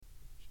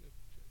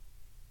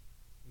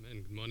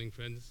And good morning,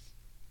 friends.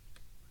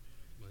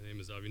 My name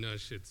is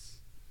Avinash. It's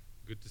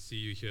good to see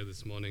you here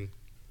this morning.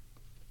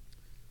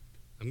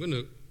 I'm going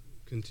to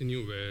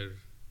continue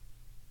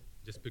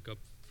just pick up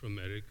from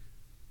Eric,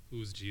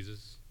 who is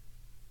Jesus?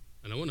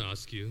 And I want to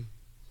ask you,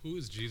 who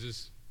is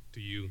Jesus to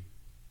you?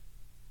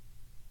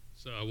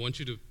 So I want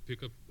you to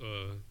take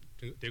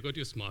out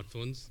your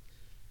smartphones.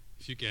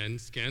 If you can,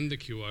 scan the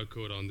QR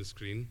code on the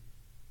screen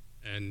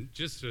and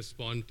just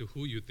respond to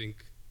who you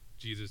think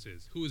Jesus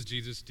is. Who is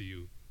Jesus to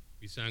you?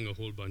 We sang a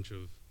whole bunch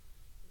of,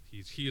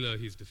 he's healer,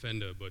 he's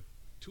defender, but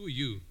to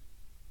you,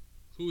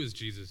 who is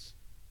Jesus?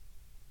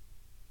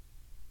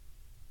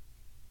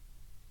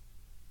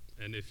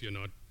 And if you're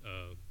not,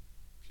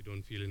 if you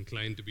don't feel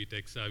inclined to be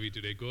tech savvy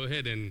today, go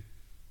ahead and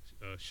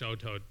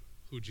shout out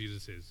who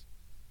Jesus is.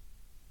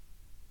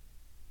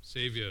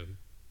 Savior,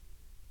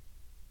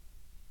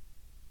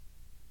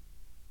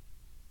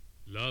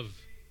 love,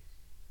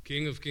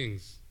 King of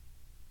Kings,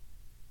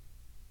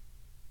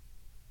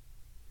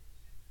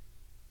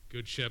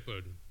 Good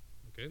Shepherd,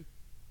 okay?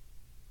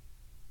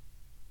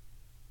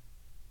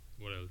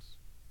 What else?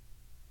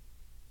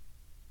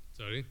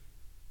 Sorry?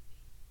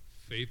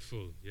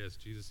 Faithful. Yes,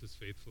 Jesus is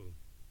faithful.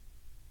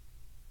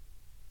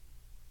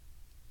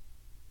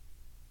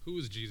 Who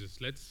is Jesus?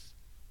 Let's,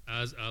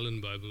 as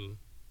Allen Bible,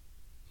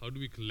 how do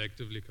we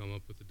collectively come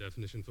up with a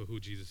definition for who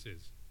Jesus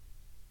is?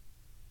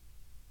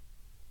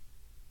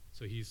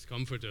 So he's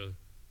comforter,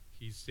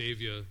 he's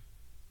savior,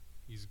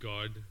 he's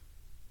God,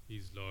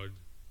 he's Lord,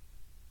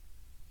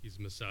 he's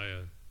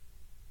Messiah.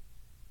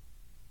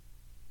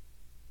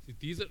 See,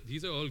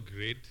 these are all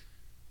great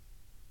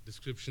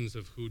descriptions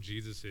of who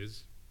Jesus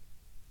is.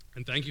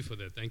 And thank you for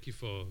that. Thank you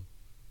for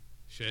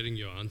sharing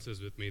your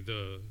answers with me.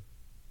 The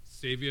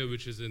Savior,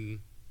 which is in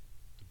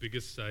the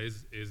biggest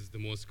size, is the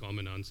most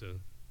common answer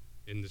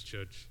in this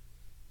church.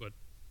 But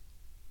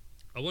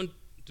I want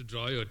to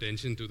draw your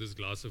attention to this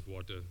glass of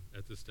water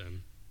at this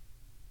time.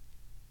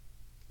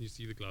 Can you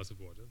see the glass of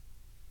water?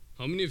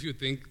 How many of you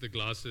think the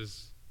glass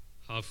is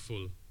half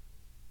full?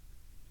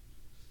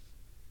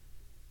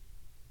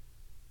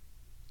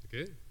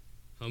 Okay.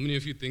 How many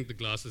of you think the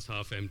glass is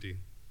half empty?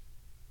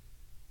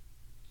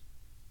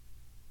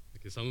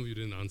 Okay, some of you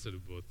didn't answer to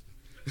both.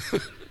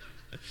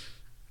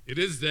 It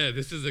is there.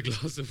 This is a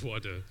glass of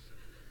water.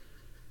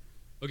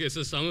 Okay,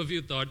 so some of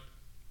you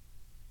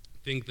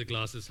think the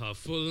glass is half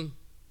full.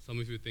 Some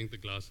of you think the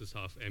glass is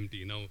half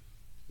empty. Now,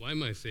 why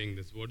am I saying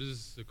this? What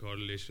is the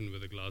correlation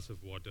with a glass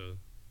of water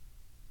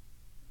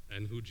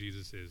and who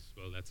Jesus is?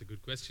 Well, that's a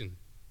good question.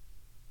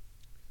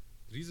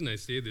 The reason I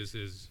say this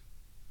is,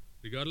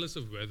 regardless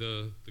of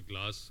whether the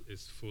glass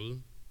is full,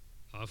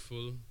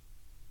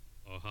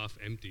 or half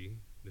empty,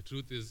 the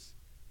truth is,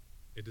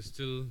 it is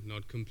still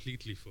not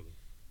completely full,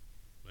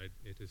 right?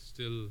 It is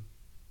still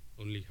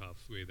only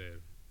halfway there.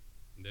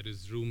 And there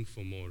is room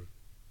for more.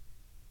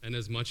 And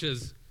as much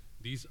as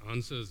these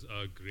answers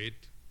are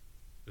great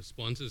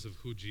responses of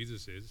who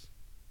Jesus is,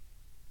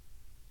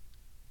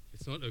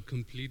 it's not a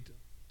complete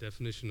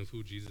definition of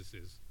who Jesus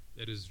is.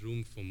 There is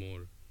room for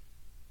more.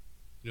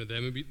 You know,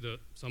 there may be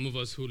some of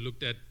us who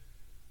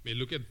may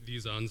look at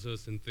these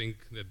answers and think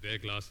that their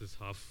glass is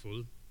half full,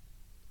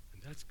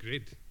 and that's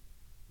great.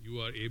 You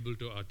are able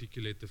to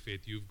articulate the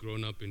faith. You've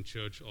grown up in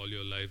church all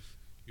your life.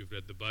 You've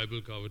read the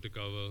Bible cover to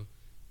cover.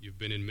 You've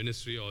been in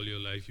ministry all your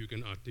life. You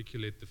can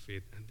articulate the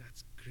faith, and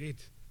that's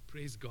great.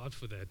 Praise God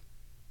for that.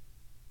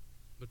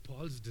 But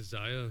Paul's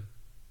desire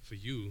for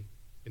you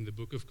in the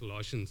book of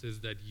Colossians is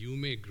that you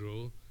may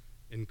grow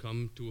and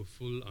come to a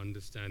full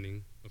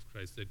understanding of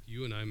Christ, that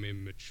you and I may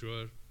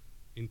mature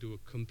into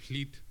a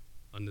complete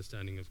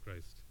understanding of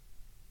Christ.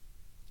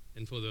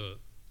 And for the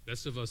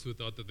rest of us who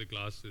thought that the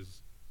glass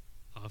is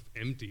half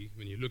empty,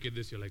 when you look at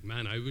this, you're like,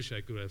 man, I wish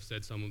I could have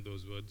said some of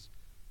those words.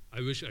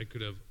 I wish I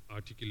could have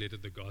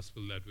articulated the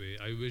gospel that way.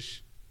 I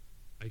wish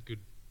I could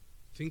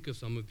think of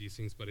some of these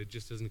things, but it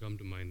just doesn't come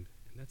to mind.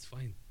 And that's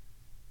fine.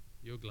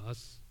 Your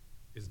glass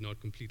is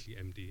not completely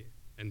empty.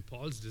 And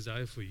Paul's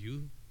desire for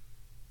you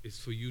is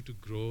for you to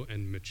grow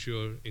and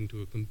mature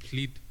into a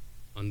complete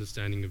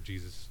understanding of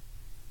Jesus.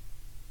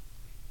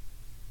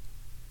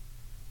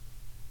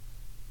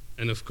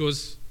 And of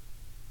course,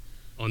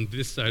 on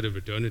this side of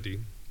eternity,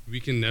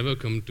 we can never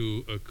come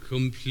to a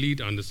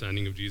complete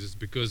understanding of Jesus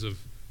because of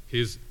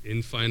his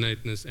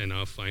infiniteness and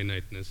our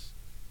finiteness.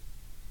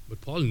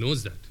 But Paul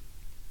knows that.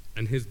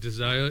 And his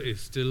desire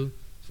is still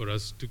for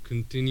us to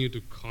continue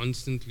to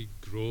constantly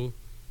grow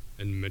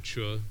and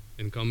mature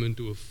and come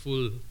into a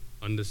full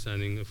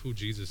understanding of who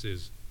Jesus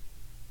is.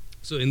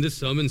 So in this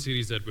sermon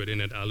series that we're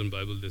in at Allen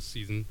Bible this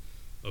season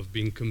of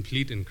being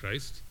complete in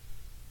Christ,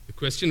 the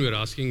question we're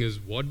asking is,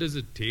 what does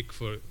it take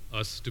for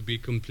us to be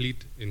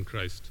complete in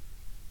Christ?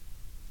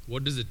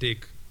 What does it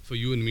take for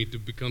you and me to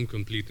become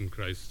complete in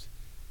Christ?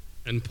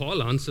 And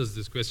Paul answers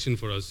this question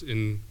for us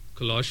in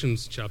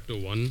Colossians chapter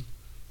 1,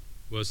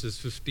 verses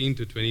 15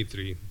 to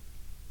 23.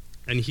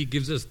 And he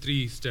gives us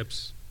 3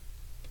 steps.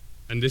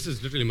 And this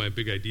is literally my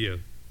big idea,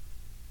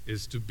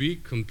 is to be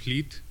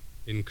complete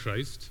in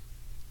Christ,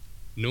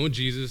 know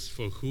Jesus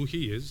for who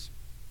he is,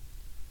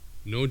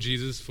 know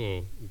Jesus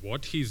for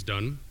what he's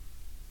done,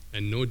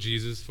 and know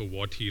Jesus for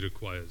what he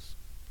requires.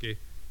 Okay?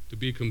 To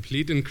be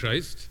complete in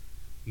Christ,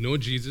 know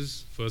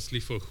Jesus firstly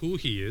for who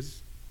he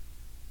is,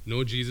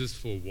 know Jesus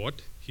for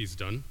what he's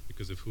done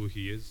because of who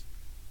he is,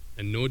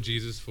 and know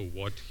Jesus for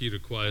what he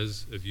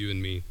requires of you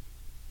and me.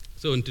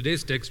 So in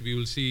today's text, we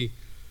will see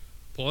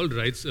Paul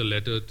writes a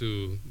letter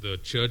to the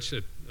church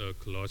at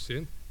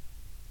Colossae,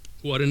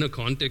 who are in a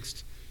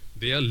context,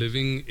 they are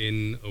living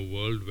in a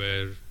world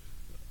where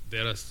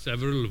there are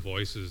several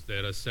voices,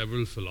 there are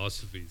several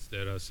philosophies,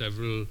 there are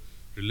several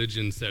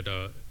religions that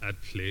are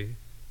at play,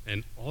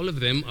 and all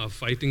of them are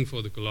fighting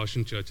for the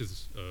Colossian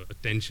church's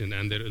attention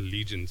and their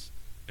allegiance,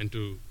 and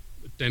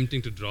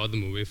attempting to draw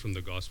them away from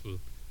the gospel.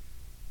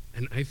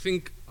 And I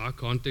think our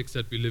context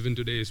that we live in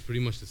today is pretty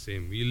much the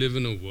same. We live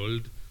in a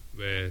world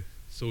where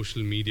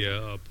social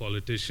media, our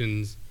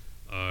politicians,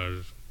 our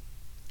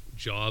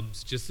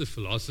jobs, just the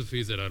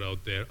philosophies that are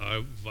out there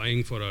are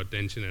vying for our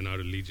attention and our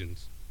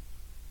allegiance.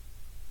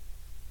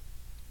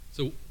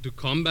 So to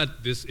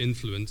combat this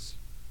influence,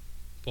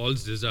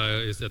 Paul's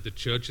desire is that the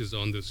church is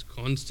on this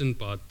constant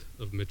path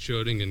of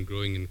maturing and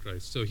growing in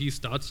Christ. So he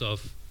starts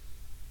off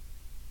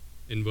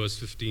in verse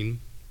 15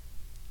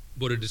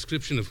 about a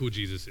description of who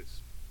Jesus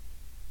is.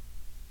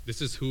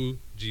 This is who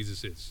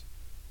Jesus is.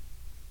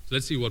 So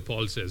let's see what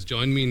Paul says.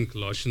 Join me in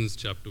Colossians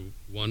chapter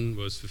 1,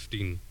 verse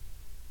 15.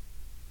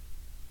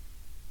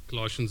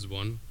 Colossians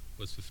 1,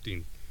 verse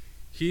 15.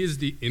 He is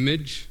the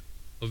image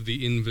of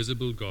the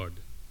invisible God,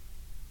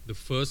 the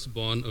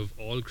firstborn of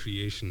all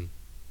creation.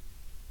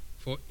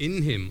 For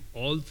in him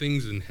all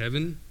things in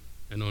heaven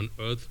and on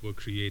earth were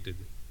created,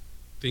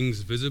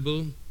 things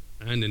visible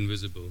and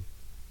invisible,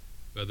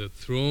 whether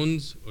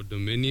thrones or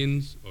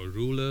dominions or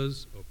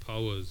rulers or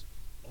powers.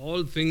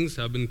 All things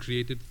have been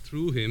created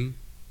through him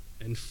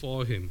and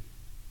for him.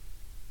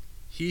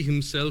 He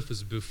himself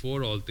is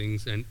before all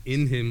things, and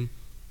in him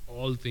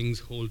all things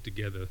hold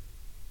together.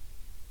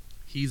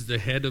 He is the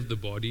head of the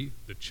body,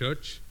 the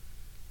church.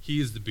 He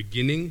is the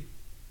beginning,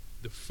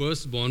 the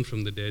firstborn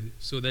from the dead,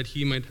 so that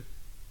he might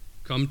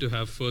come to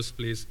have first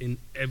place in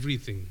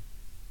everything.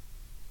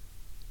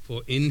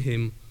 For in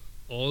him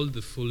all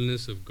the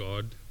fullness of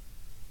God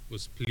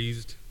was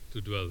pleased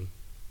to dwell.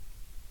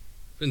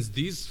 Friends,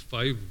 these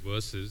 5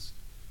 verses,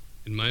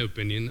 in my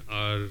opinion,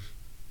 are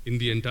in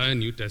the entire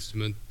New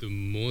Testament the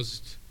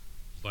most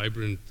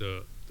vibrant,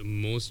 the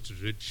most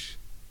rich,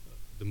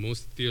 the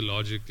most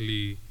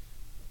theologically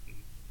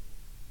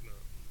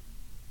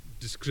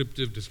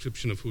descriptive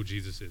description of who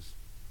Jesus is.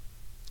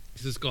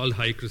 This is called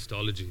high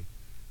Christology,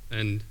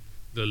 and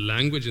the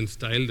language and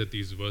style that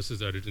these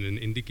verses are written in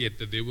indicate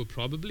that they were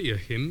probably a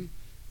hymn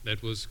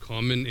that was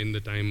common in the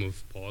time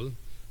of Paul,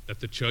 that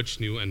the church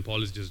knew, and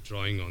Paul is just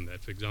drawing on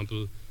that. For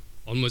example,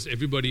 almost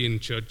everybody in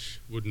church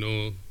would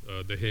know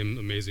the hymn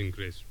Amazing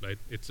Grace, right?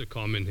 It's a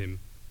common hymn.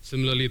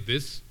 Similarly,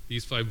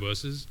 these 5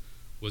 verses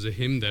was a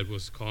hymn that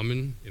was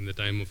common in the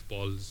time of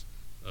Paul's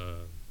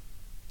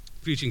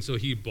preaching, so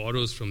he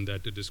borrows from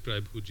that to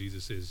describe who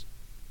Jesus is.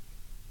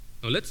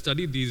 Now let's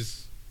study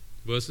these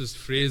verses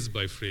phrase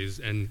by phrase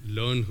and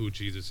learn who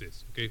Jesus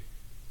is, okay?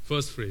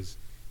 First phrase,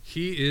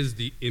 he is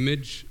the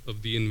image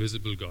of the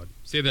invisible God.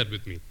 Say that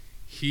with me.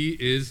 He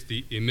is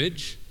the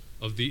image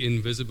of the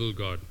invisible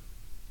God.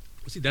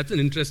 See, that's an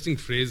interesting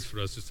phrase for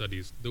us to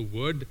study. The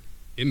word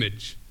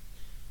image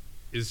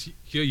is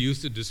here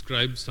used to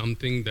describe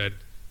something that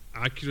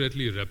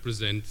accurately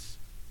represents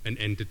an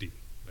entity,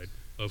 right?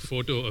 A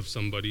photo of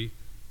somebody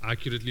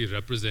accurately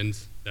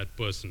represents that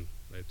person,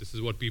 right? This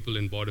is what people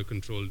in border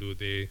control do.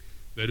 They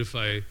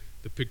verify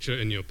the picture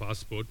in your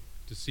passport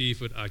to see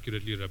if it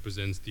accurately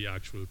represents the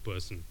actual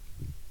person,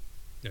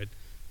 right?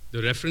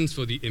 The reference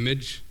for the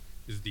image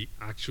is the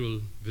actual,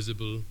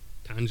 visible,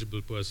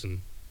 tangible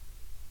person.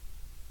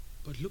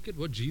 But look at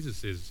what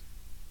Jesus is.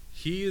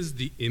 He is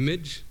the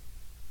image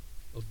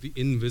of the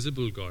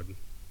invisible God.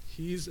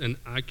 He is an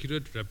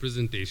accurate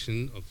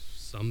representation of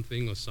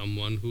something or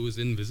someone who is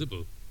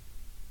invisible.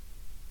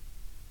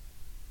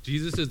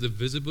 Jesus is the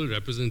visible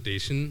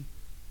representation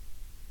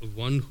of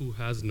one who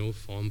has no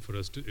form for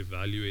us to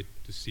evaluate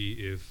to see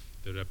if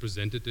the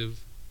representative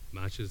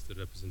matches the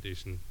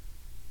representation.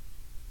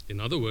 In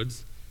other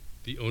words,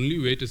 the only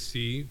way to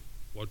see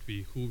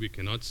who we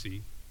cannot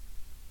see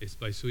is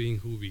by seeing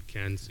who we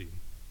can see.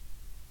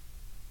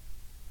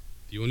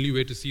 The only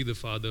way to see the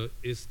Father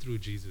is through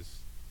Jesus.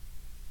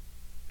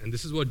 And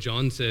this is what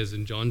John says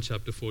in John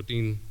chapter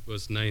 14,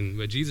 verse 9,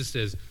 where Jesus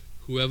says,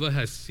 "Whoever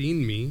has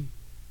seen me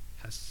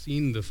has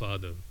seen the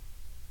Father."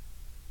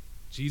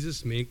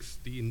 Jesus makes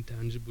the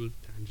intangible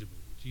tangible.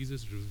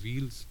 Jesus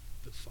reveals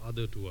the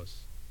Father to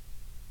us.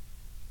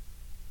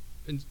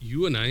 And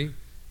you and I,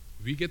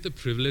 we get the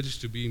privilege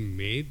to be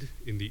made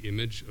in the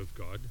image of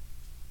God,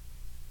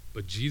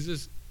 but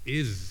Jesus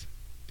is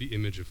the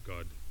image of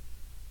God.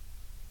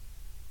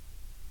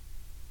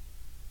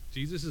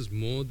 Jesus is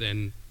more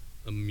than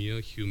a mere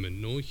human.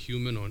 No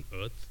human on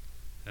earth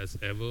has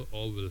ever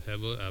or will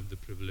ever have the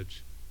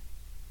privilege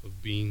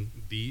of being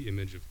the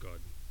image of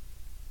God.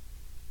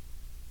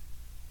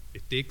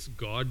 It takes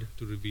God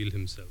to reveal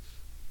himself.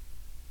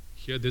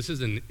 Here, this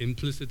is an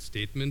implicit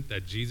statement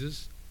that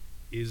Jesus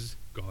is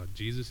God.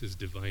 Jesus is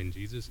divine.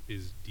 Jesus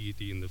is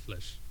deity in the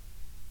flesh.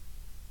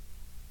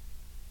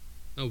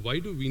 Now, why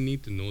do we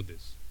need to know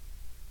this?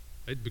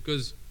 Right?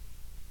 Because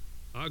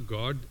our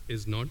God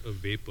is not a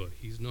vapor.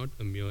 He's not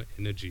a mere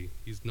energy.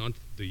 He's not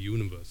the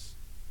universe,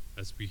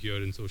 as we hear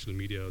in social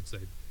media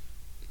outside.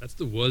 That's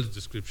the world's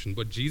description.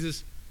 But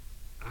Jesus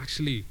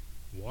actually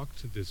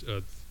walked this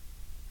earth.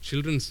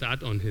 Children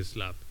sat on his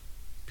lap.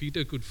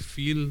 Peter could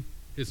feel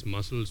his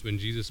muscles when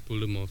Jesus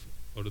pulled him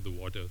out of the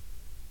water.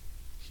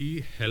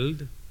 He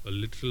held a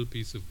literal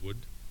piece of wood.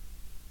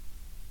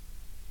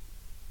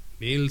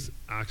 Nails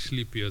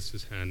actually pierced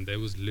his hand. There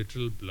was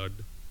literal blood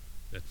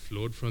that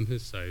flowed from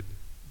his side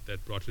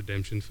that brought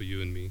redemption for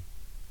you and me.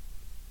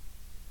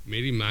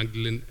 Mary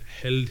Magdalene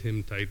held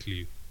him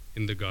tightly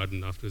in the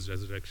garden after his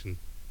resurrection.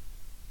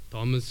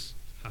 Thomas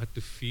had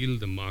to feel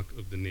the mark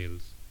of the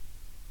nails.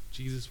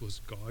 Jesus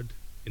was God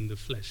in the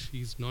flesh.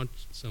 He's not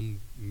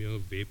some mere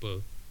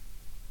vapor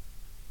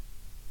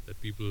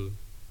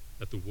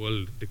that the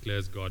world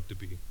declares God to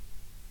be.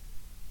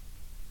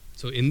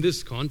 So in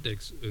this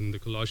context, in the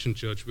Colossian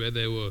church, where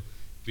there were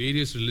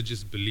various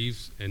religious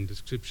beliefs and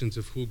descriptions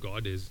of who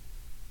God is,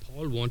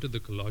 Paul wanted the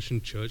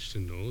Colossian church to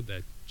know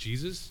that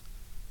Jesus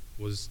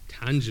was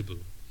tangible.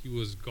 He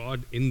was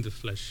God in the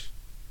flesh.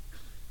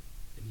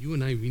 And you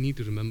and I, we need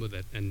to remember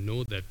that and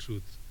know that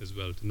truth as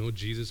well, to know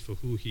Jesus for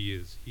who he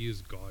is. He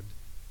is God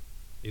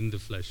in the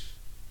flesh.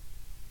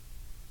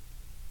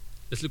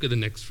 Let's look at the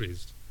next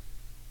phrase.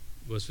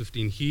 Verse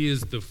 15, he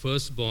is the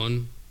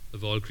firstborn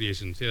of all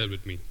creation. Say that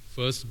with me.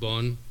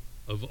 Firstborn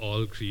of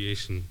all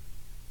creation.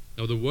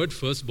 Now, the word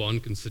firstborn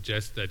can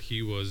suggest that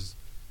he was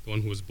the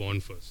one who was born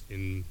first.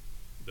 In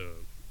the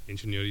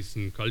ancient Near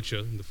Eastern culture,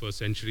 in the first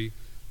century,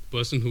 the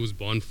person who was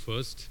born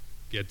first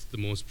gets the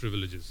most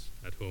privileges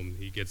at home.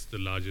 He gets the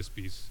largest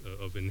piece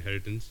of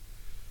inheritance.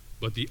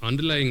 But the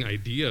underlying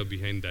idea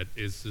behind that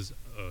is this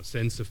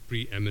sense of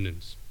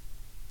preeminence.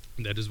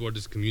 And that is what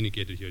is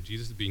communicated here.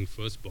 Jesus being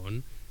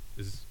firstborn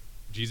is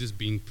Jesus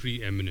being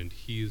preeminent.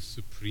 He is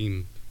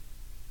supreme.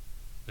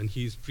 And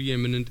he is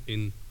preeminent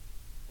in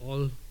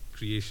all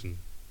creation.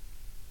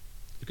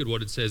 Look at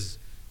what it says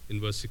in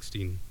verse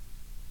 16.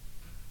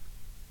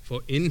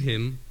 For in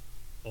him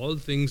all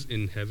things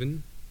in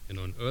heaven and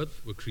on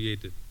earth were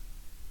created,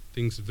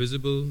 things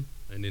visible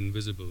and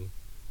invisible,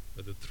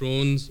 whether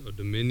thrones or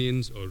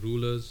dominions or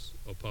rulers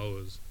or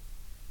powers.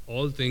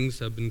 All things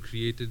have been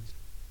created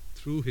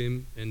through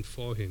him and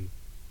for him.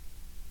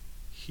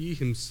 He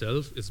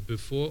himself is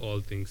before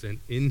all things, and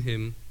in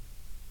him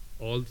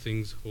all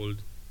things hold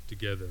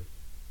together.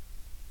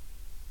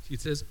 It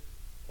says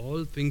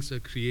all things are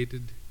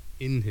created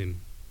in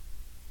him.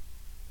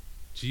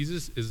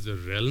 Jesus is the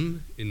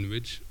realm in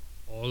which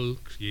all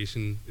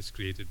creation is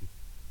created.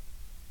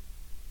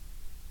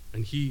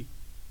 And he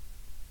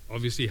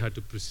obviously had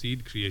to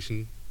precede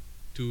creation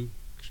to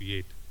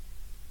create,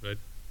 right?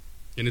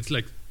 And it's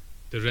like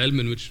the realm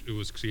in which it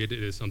was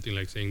created is something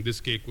like saying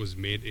this cake was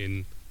made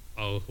in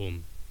our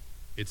home.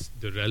 It's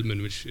the realm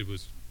in which it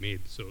was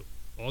made. So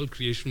all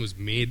creation was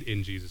made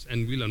in Jesus.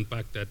 And we'll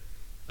unpack that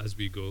as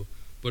we go.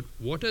 But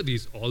what are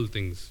these all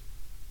things?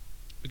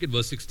 Look at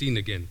verse 16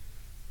 again.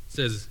 It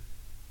says,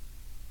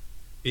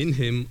 in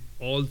him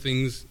all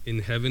things in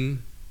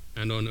heaven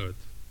and on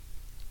earth.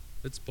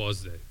 Let's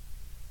pause there.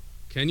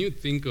 Can you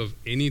think of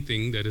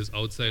anything that is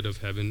outside of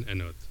heaven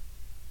and earth?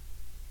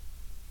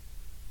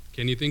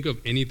 Can you think of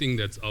anything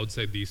that's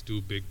outside these two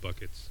big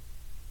buckets?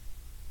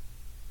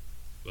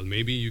 Well,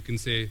 maybe you can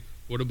say,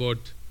 what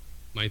about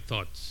my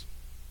thoughts?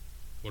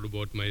 What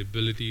about my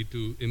ability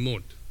to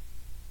emote?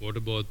 What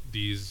about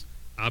these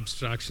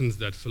abstractions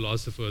that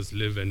philosophers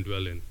live and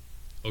dwell in?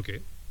 Okay,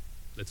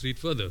 let's read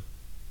further.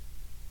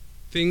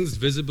 Things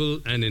visible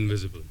and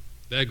invisible.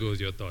 There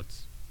goes your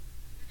thoughts.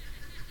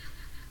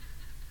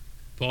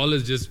 Paul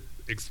is just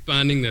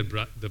expanding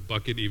the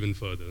bucket even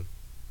further.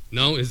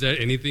 Now, is there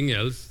anything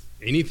else,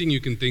 anything you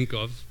can think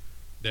of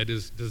that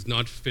does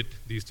not fit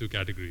these two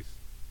categories?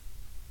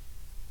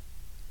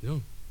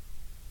 No.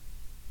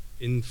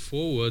 In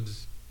 4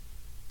 words,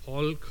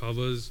 Paul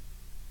covers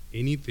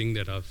anything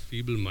that our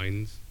feeble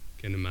minds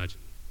can imagine.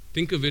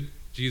 Think of it,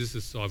 Jesus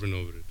is sovereign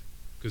over it,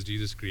 because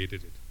Jesus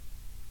created it.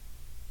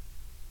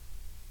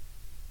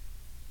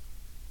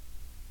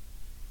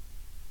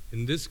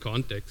 In this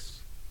context,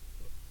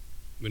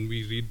 when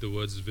we read the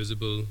words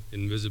visible,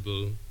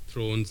 invisible,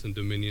 thrones and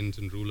dominions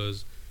and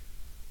rulers,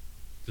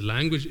 the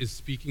language is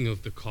speaking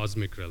of the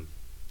cosmic realm.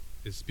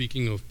 It's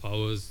speaking of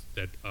powers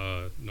that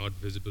are not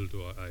visible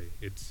to our eye.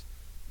 It's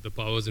the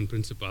powers and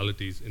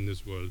principalities in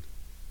this world.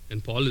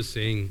 And Paul is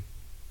saying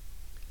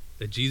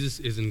that Jesus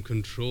is in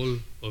control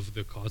of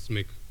the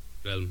cosmic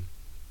realm.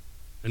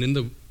 And in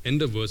the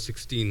end of verse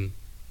 16,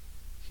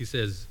 he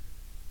says,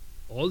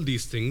 all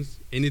these things,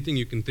 anything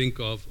you can think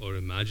of or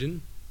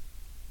imagine,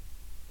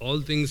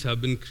 all things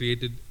have been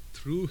created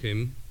through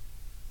him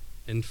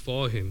and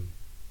for him.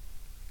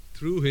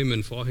 Through him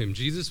and for him.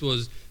 Jesus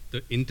was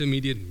the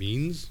intermediate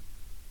means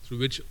through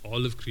which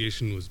all of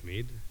creation was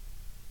made,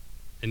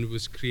 and it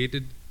was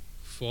created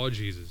for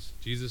Jesus.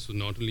 Jesus was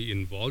not only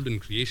involved in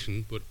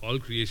creation, but all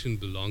creation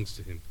belongs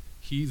to him.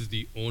 He's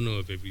the owner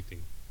of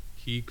everything.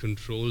 He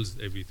controls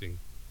everything.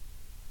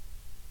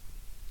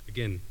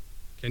 Again,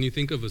 can you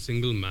think of a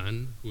single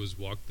man who has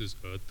walked this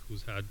earth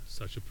who's had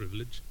such a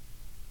privilege?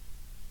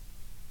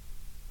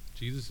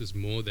 Jesus is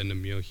more than a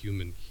mere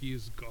human. He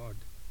is God.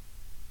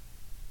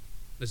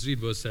 Let's read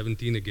verse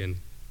 17 again.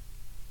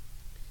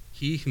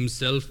 He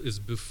himself is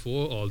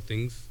before all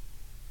things,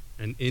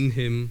 and in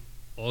him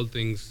all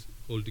things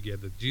hold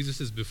together. Jesus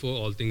is before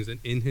all things, and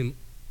in him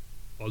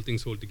all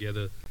things hold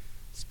together.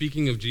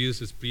 Speaking of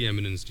Jesus'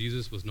 preeminence,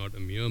 Jesus was not a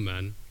mere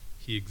man.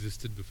 He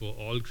existed before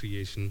all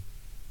creation.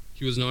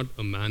 He was not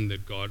a man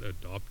that God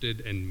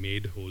adopted and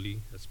made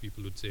holy, as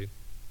people would say.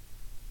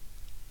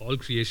 All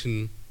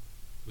creation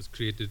was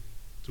created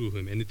through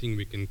him, anything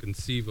we can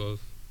conceive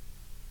of.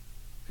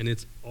 And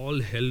it's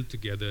all held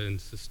together and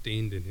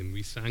sustained in him.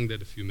 We sang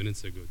that a few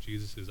minutes ago.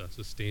 Jesus is our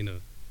sustainer,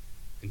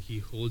 and he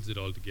holds it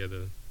all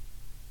together.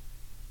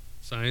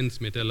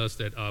 Science may tell us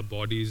that our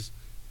bodies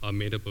are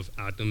made up of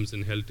atoms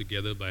and held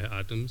together by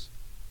atoms.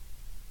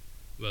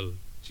 Well,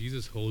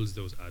 Jesus holds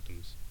those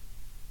atoms.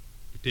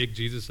 You take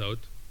Jesus out,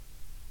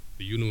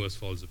 the universe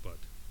falls apart.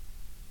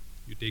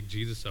 You take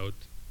Jesus out,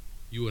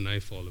 you and I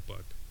fall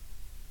apart.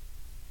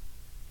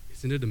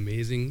 Isn't it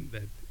amazing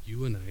that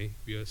you and I,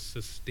 we are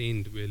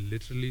sustained, we're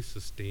literally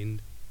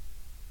sustained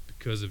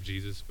because of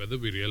Jesus, whether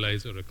we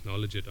realize or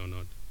acknowledge it or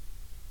not?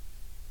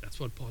 That's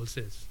what Paul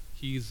says.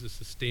 He is the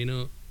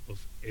sustainer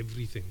of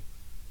everything.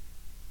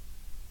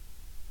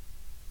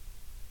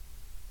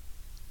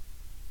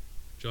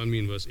 Join me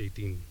in verse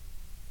 18.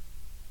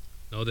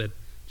 Now that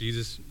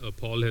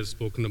Paul has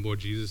spoken about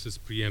Jesus'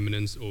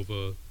 preeminence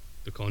over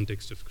the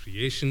context of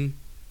creation,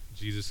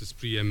 Jesus'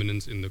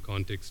 preeminence in the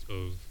context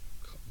of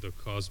the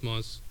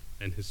cosmos,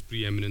 and his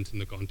preeminence in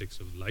the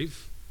context of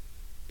life,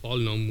 Paul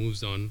now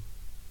moves on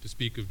to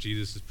speak of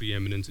Jesus'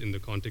 preeminence in the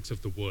context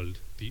of the world,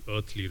 the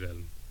earthly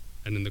realm,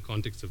 and in the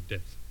context of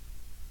death.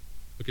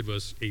 Look at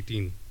verse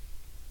 18.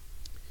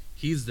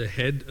 He's the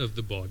head of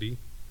the body,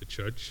 the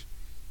church.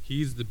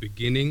 He's the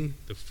beginning,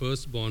 the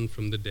firstborn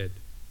from the dead,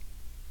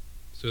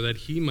 so that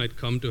he might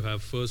come to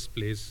have first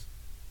place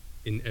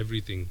in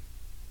everything.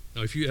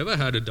 Now, if you ever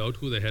had a doubt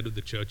who the head of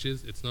the church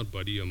is, it's not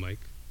Buddy or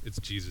Mike, it's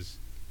Jesus.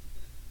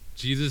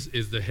 Jesus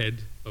is the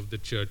head of the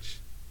church.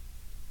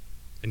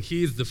 And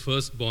he is the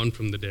firstborn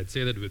from the dead.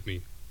 Say that with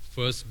me.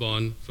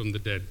 Firstborn from the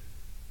dead.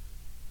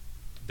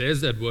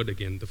 There's that word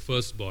again, the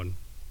firstborn.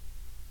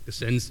 The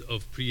sense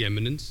of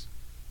preeminence.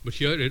 But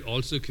here it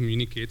also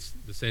communicates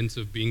the sense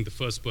of being the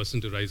first person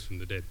to rise from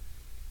the dead.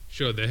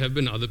 Sure, there have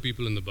been other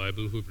people in the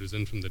Bible who have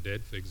risen from the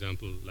dead, for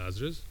example,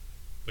 Lazarus,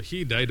 but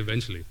he died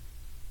eventually.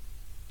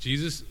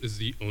 Jesus is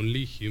the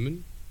only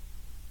human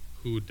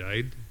who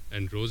died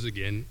and rose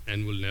again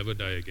and will never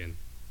die again.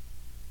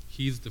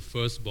 He's the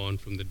firstborn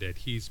from the dead.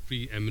 He's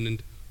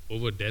preeminent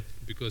over death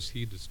because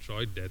he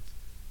destroyed death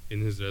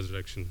in his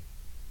resurrection.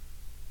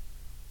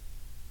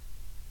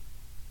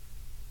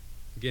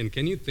 Again,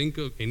 can you think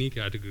of any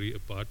category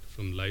apart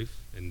from life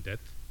and death?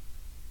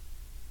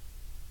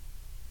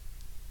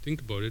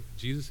 Think about it.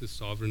 Jesus is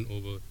sovereign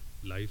over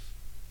life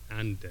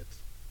and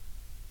death.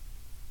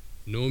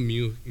 No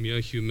mere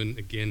human,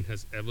 again,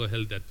 has ever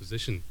held that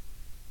position.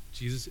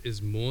 Jesus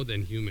is more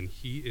than human.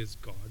 He is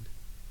God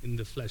in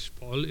the flesh.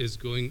 Paul is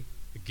going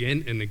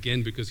again and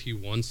again because he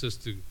wants us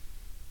to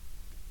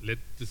let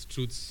this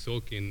truth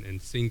soak in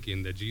and sink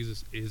in that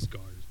Jesus is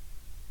God.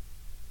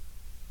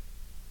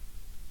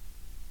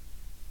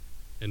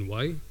 And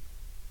why?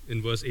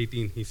 In verse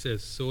 18, he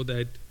says, so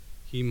that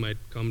he might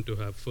come to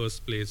have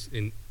first place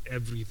in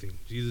everything.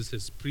 Jesus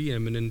is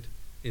preeminent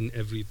in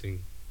everything.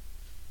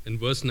 And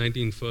verse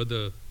 19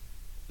 further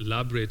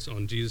elaborates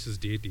on Jesus'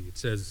 deity. It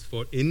says,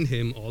 for in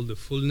him all the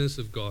fullness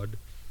of God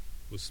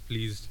was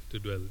pleased to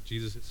dwell.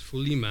 Jesus is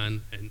fully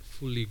man and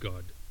fully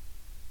God.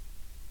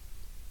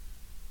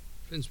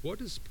 Friends,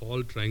 what is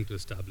Paul trying to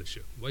establish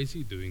here? Why is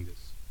he doing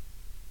this?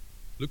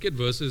 Look at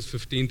verses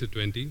 15 to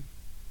 20.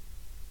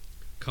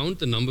 Count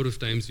the number of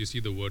times you see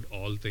the word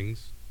all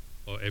things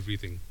or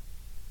everything.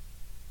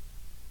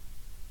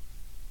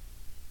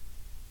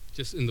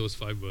 Just in those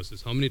 5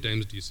 verses, how many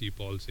times do you see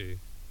Paul say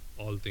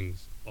all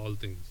things, all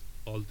things,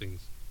 all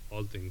things,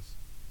 all things?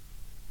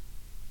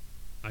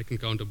 I can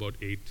count about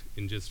 8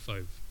 in just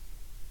 5.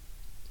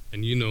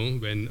 And you know,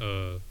 when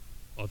an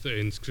author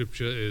in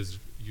scripture is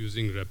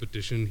using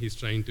repetition, he's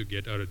trying to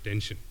get our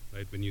attention,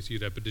 right? When you see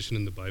repetition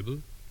in the Bible,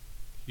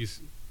 he's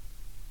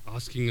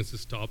asking us to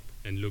stop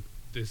and look.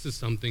 This is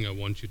something I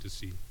want you to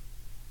see.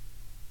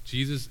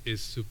 Jesus is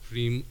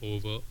supreme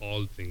over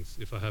all things.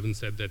 If I haven't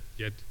said that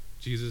yet,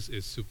 Jesus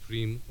is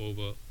supreme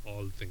over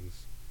all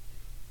things.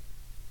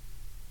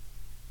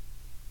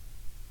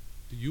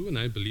 Do you and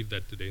I believe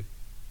that today?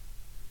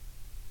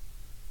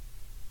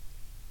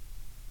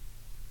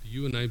 Do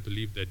you and I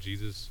believe that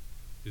Jesus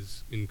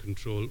is in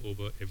control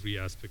over every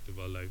aspect of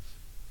our life?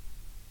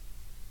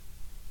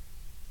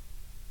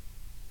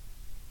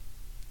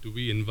 Do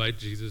we invite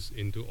Jesus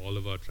into all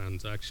of our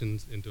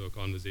transactions, into our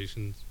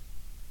conversations?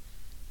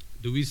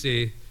 Do we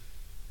say,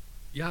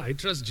 yeah, I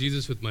trust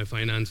Jesus with my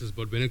finances,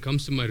 but when it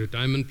comes to my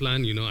retirement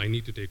plan, I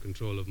need to take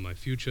control of my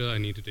future, I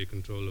need to take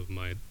control of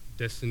my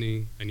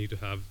destiny, I need to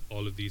have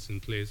all of these in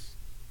place?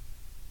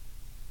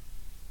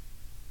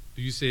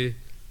 Do you say,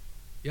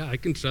 yeah, I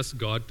can trust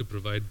God to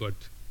provide, but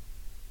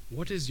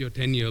what is your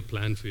 10-year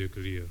plan for your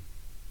career?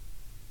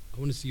 I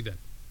want to see that.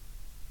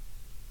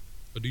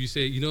 Or do you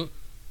say,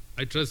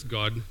 I trust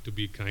God to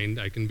be kind,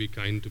 I can be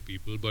kind to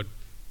people, but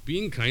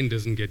being kind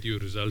doesn't get you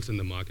results in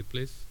the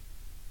marketplace.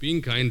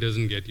 Being kind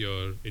doesn't get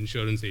your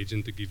insurance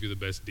agent to give you the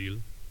best deal.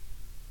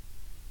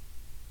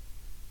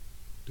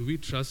 Do we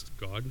trust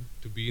God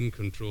to be in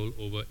control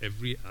over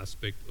every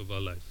aspect of our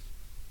life?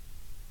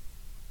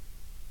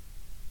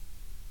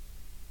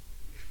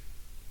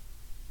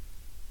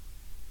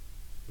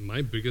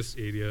 My biggest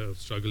area of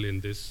struggle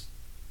in this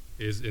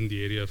is in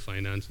the area of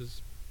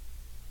finances.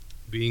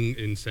 Being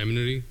in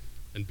seminary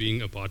and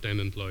being a part-time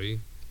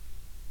employee,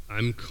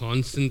 I'm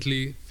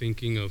constantly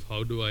thinking of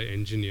how do I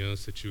engineer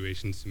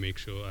situations to make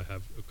sure I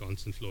have a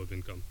constant flow of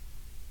income.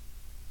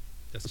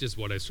 That's just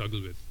what I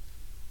struggle with.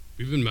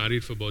 We've been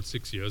married for about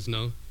 6 years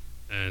now,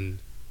 and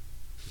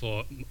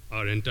for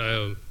our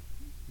entire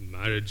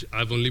marriage,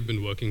 I've only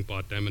been working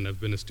part-time and I've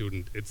been a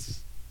student.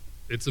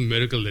 It's a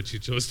miracle that she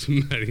chose to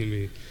marry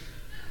me.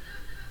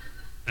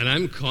 And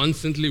I'm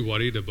constantly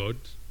worried about,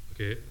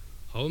 okay,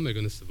 how am I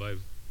going to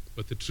survive?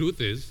 But the truth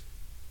is,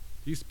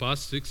 these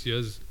past 6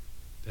 years,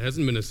 there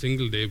hasn't been a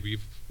single day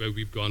where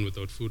we've gone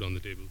without food on the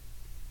table.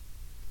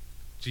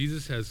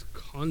 Jesus has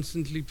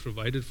constantly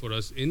provided for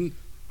us in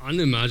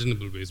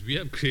unimaginable ways. We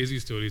have crazy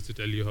stories to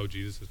tell you how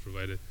Jesus has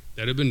provided.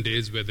 There have been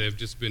days where there have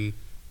just been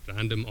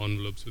random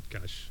envelopes with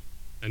cash,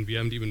 and we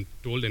haven't even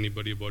told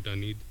anybody about our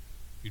need.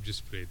 We've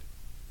just prayed.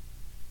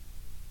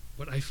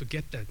 But I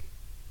forget that.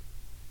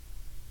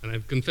 And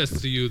I've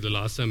confessed to you the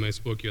last time I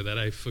spoke here that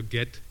I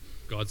forget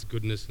God's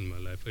goodness in my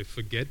life. I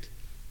forget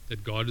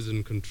that God is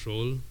in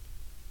control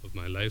of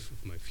my life,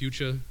 of my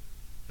future,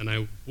 and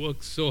I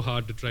work so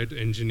hard to try to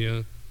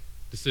engineer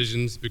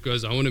decisions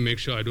because I want to make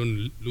sure I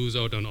don't lose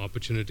out on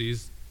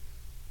opportunities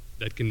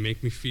that can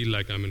make me feel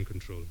like I'm in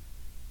control.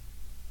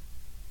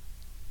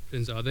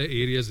 Friends, are there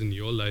areas in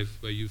your life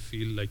where you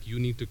feel like you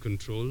need to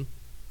control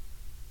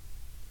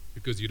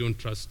because you don't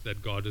trust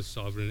that God is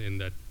sovereign in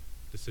that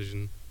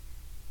decision?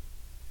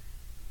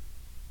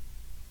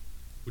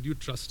 Would you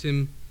trust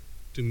Him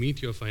to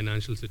meet your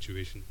financial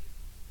situation?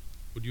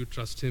 Would you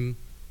trust Him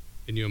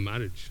in your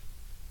marriage?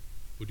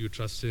 Would you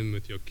trust Him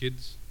with your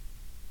kids?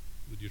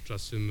 Would you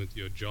trust Him with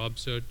your job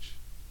search?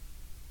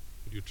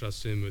 Would you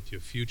trust Him with your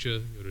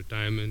future, your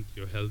retirement,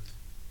 your health?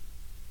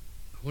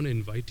 I want to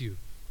invite you.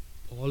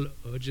 Paul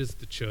urges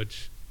the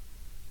church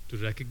to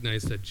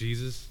recognize that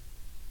Jesus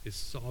is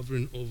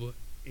sovereign over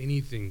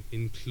anything,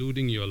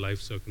 including your life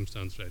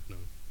circumstance right now.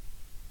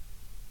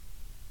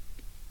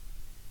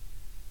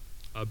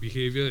 Our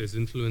behavior is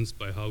influenced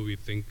by how we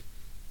think,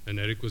 and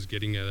Eric was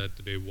getting at that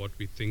today. What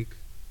we think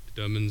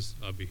determines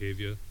our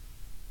behavior.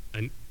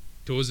 And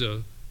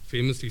Tozer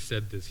famously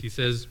said this. He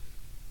says,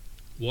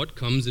 what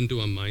comes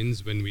into our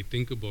minds when we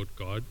think about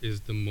God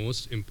is the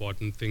most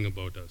important thing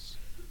about us.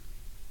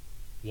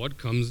 What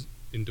comes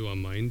into our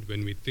mind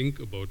when we think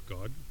about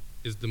God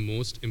is the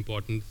most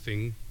important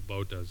thing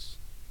about us.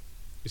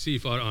 You see,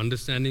 if our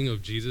understanding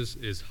of Jesus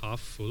is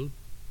half full,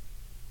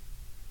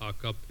 our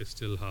cup is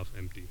still half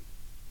empty.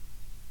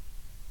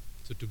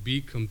 So to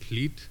be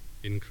complete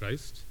in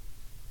Christ,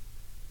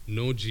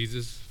 know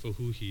Jesus for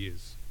who He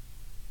is.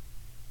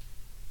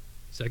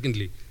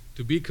 Secondly,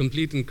 to be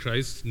complete in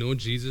Christ, know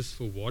Jesus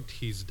for what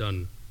He's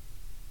done.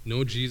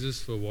 Know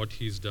Jesus for what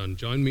He's done.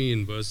 Join me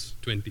in verse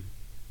 20. It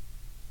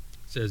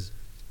says,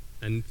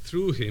 and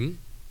through Him,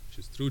 which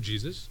is through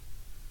Jesus,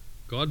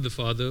 God the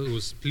Father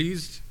was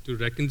pleased to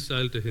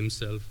reconcile to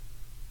Himself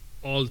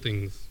all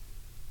things.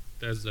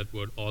 There's that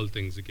word, all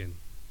things again.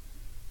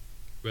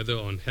 Whether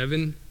on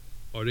heaven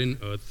or in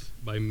earth,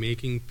 by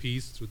making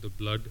peace through the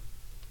blood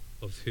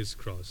of His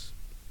cross.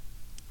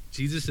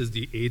 Jesus is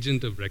the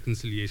agent of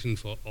reconciliation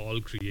for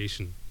all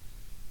creation.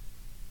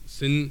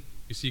 Sin,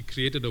 you see,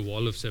 created a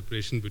wall of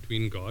separation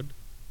between God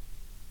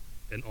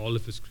and all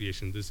of His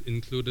creation. This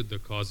included the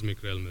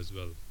cosmic realm as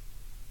well.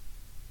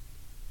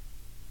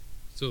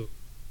 So,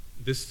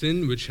 this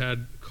sin, which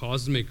had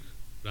cosmic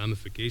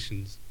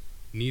ramifications,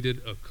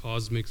 needed a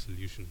cosmic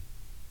solution.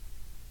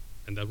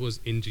 And that was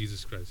in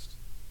Jesus Christ.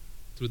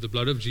 Through the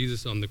blood of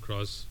Jesus on the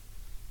cross,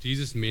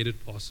 Jesus made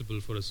it possible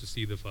for us to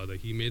see the Father.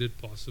 He made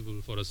it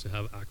possible for us to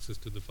have access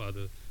to the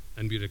Father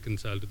and be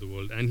reconciled to the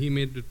world. And He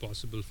made it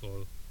possible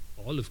for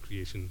all of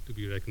creation to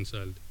be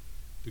reconciled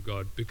to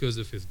God because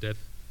of His death,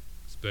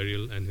 His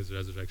burial, and His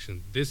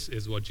resurrection. This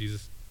is what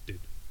Jesus did.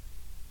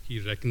 He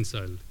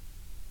reconciled.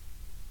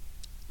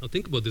 Now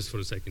think about this for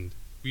a second.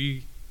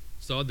 We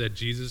saw that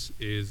Jesus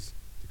is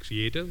the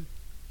creator.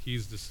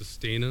 He's the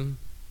sustainer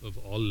of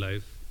all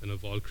life and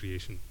of all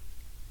creation.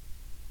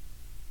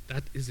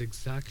 That is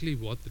exactly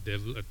what the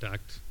devil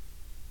attacked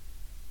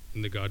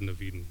in the Garden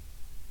of Eden.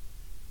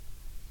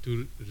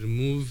 to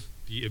remove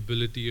the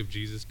ability of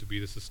Jesus to be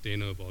the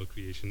sustainer of all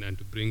creation and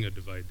to bring a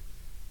divide.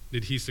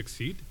 Did he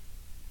succeed?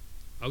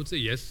 I would say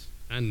yes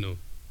and no.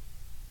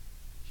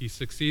 He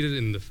succeeded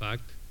in the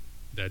fact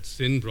that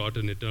sin brought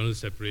an eternal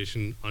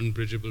separation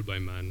unbridgeable by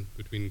man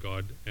between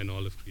God and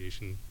all of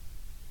creation.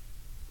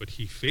 But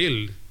he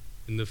failed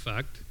in the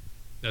fact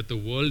that the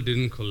world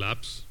didn't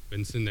collapse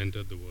when sin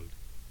entered the world.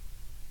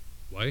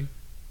 Why?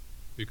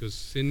 Because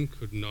sin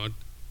could not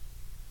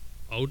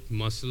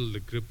outmuscle the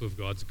grip of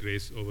God's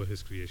grace over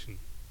his creation.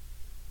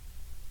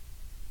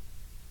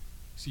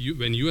 See,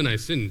 when you and I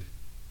sinned,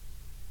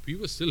 we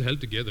were still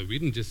held together. We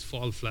didn't just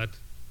fall flat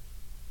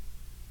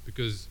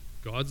because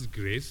God's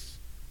grace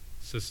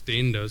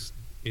sustained us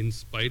in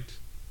spite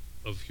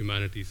of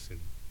humanity's sin.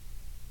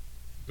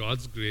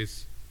 God's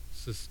grace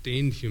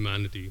sustained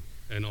humanity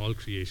and all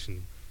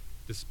creation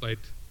despite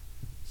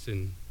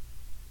sin.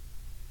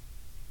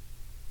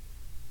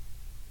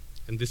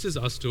 And this is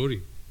our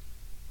story.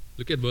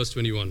 Look at verse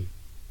 21.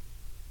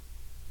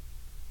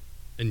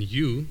 And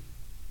you,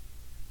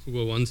 who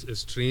were once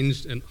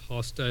estranged and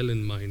hostile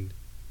in mind,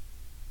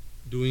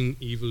 doing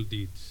evil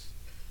deeds.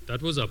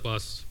 That was our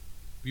past.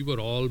 We were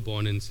all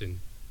born in sin.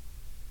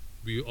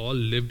 We all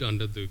lived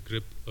under the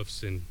grip of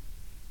sin.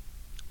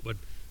 But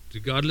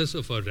regardless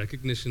of our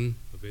recognition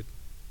of it,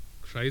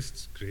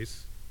 Christ's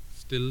grace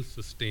still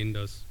sustained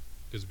us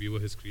because we were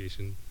his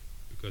creation,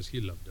 because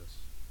he loved us.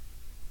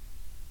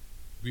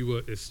 We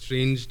were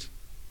estranged,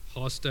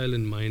 hostile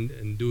in mind,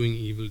 and doing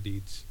evil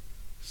deeds.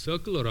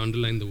 Circle or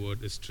underline the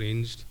word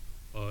estranged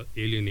or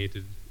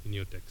alienated in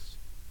your text.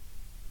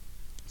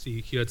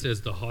 See, here it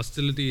says, the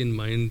hostility in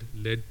mind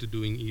led to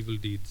doing evil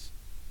deeds.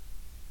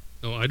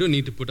 Now, I don't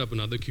need to put up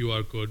another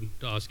QR code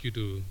to ask you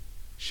to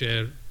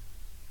share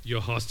your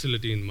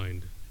hostility in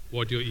mind,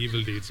 what your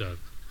evil deeds are,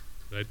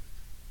 right?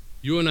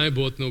 You and I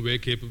both know we're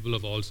capable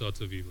of all sorts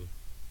of evil.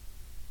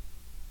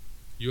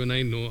 You and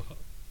I know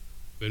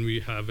when we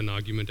have an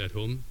argument at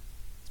home,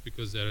 it's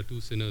because there are two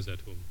sinners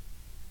at home.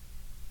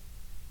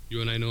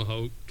 You and I know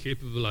how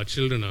capable our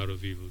children are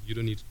of evil. You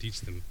don't need to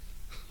teach them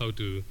how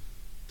to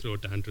throw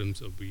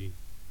tantrums or be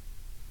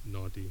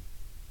naughty.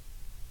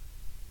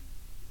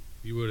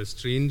 We were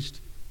estranged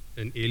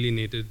and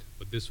alienated,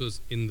 but this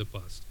was in the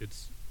past.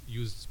 It's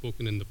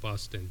spoken in the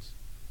past tense.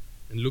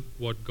 And look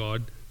what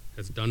God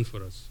has done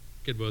for us.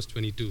 Look at verse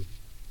 22.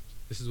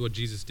 This is what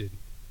Jesus did.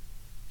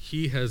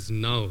 He has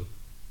now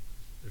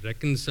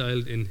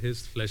reconciled in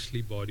his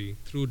fleshly body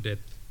through death.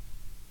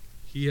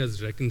 He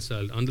has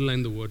reconciled.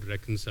 Underline the word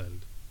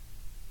reconciled.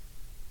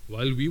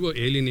 While we were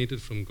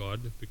alienated from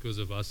God because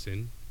of our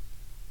sin,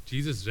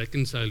 Jesus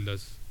reconciled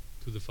us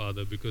to the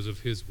Father because of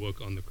his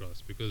work on the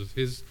cross, because of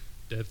his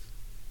death,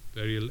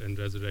 burial, and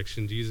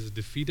resurrection. Jesus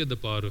defeated the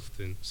power of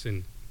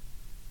sin.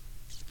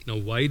 Now,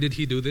 why did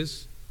he do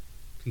this?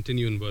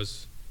 Continue in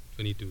verse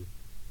 22.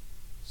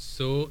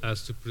 So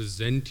as to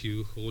present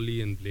you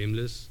holy and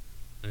blameless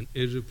and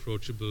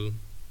irreproachable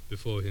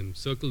before him.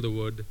 Circle the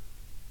word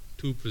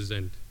to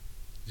present.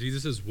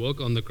 Jesus' work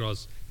on the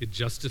cross, it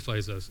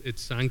justifies us, it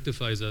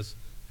sanctifies us,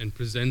 and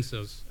presents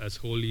us as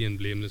holy and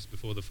blameless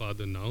before the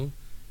Father now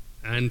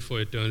and for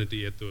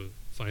eternity at the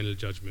final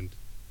judgment.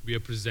 We are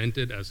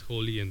presented as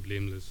holy and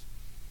blameless.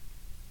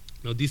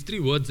 Now, these three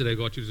words that I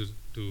got you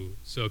to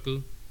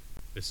circle,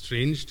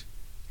 estranged,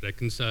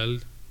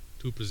 reconciled,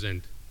 to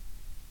present.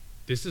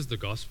 This is the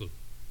gospel.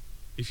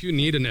 If you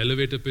need an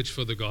elevator pitch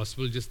for the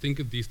gospel, just think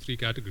of these three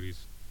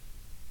categories.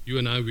 You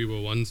and I, we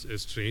were once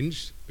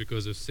estranged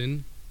because of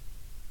sin.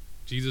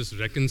 Jesus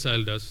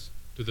reconciled us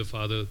to the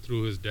Father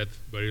through his death,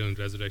 burial, and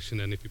resurrection,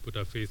 and if we put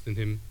our faith in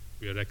him,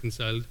 we are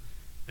reconciled.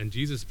 And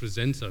Jesus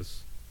presents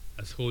us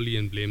as holy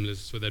and blameless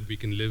so that we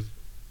can live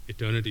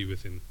eternity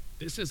with him.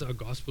 This is our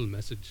gospel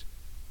message,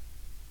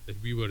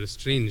 that we were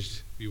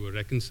estranged, we were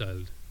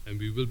reconciled, and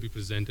we will be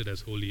presented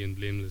as holy and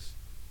blameless.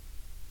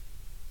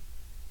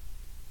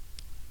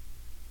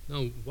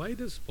 Now, why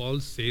does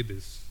Paul say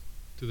this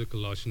to the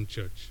Colossian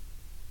church?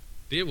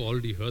 They've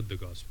already heard the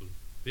gospel.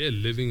 They are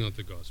living out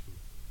the gospel.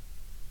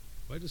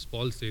 Why does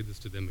Paul say this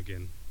to them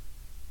again?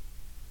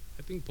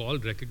 I think Paul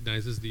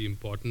recognizes the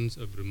importance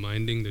of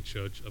reminding the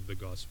church of the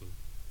gospel.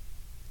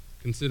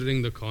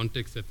 Considering the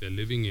context that they're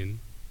living in,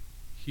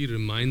 he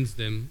reminds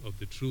them of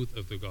the truth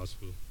of the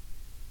gospel.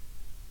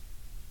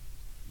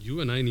 You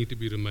and I need to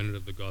be reminded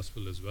of the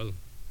gospel as well.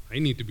 I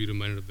need to be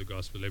reminded of the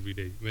gospel every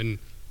day. When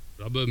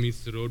rubber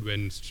meets the road,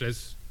 when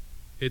stress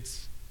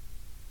hits,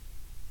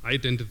 I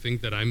tend to think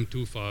that I'm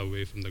too far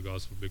away from the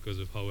gospel because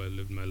of how I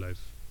lived my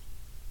life.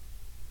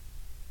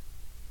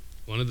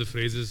 One of the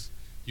phrases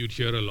you'd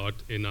hear a lot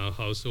in our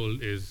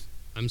household is,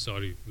 "I'm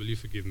sorry, will you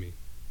forgive me?"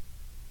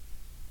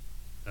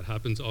 That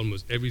happens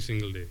almost every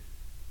single day.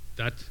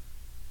 That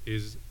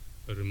is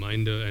a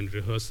reminder and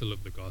rehearsal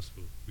of the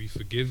gospel. We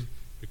forgive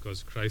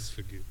because Christ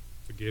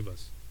forgave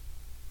us.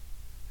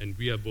 And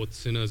we are both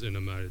sinners in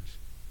a marriage.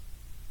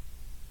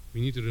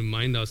 We need to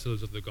remind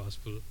ourselves of the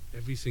gospel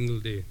every single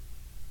day.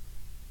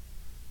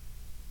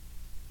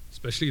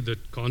 Especially the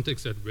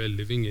context that we're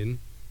living in.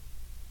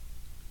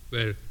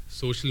 where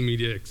social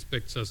media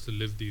expects us to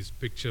live these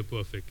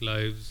picture-perfect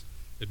lives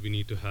that we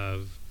need to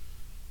have,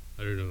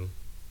 I don't know,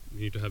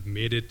 we need to have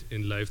made it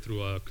in life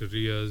through our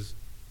careers,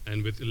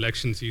 and with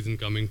election season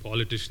coming,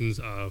 politicians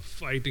are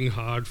fighting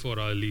hard for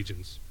our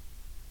allegiance.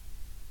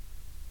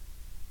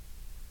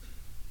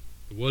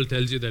 The world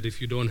tells you that if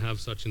you don't have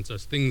such and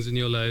such things in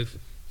your life,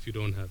 if you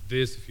don't have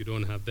this, if you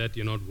don't have that,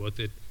 you're not worth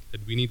it,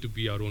 that we need to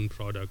be our own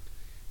product.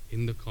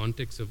 In the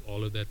context of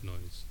all of that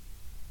noise,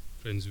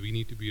 friends, we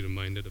need to be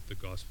reminded of the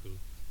gospel,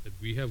 that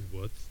we have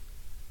worth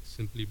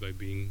simply by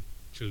being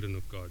children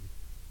of God.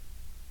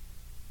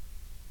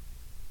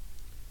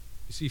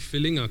 You see,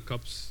 filling our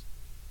cups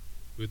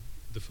with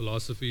the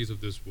philosophies of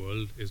this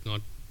world is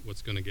not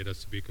what's going to get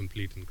us to be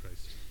complete in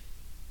Christ.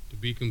 To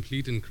be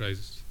complete in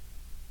Christ,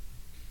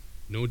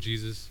 know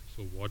Jesus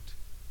for what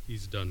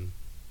he's done.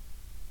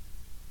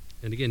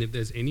 And again, if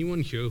there's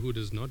anyone here who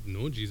does not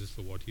know Jesus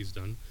for what he's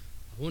done,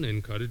 I want to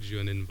encourage you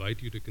and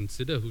invite you to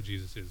consider who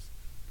Jesus is.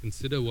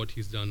 Consider what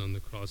he's done on the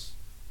cross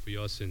for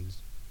your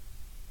sins.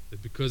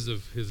 That because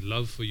of his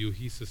love for you,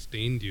 he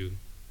sustained you,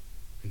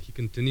 and he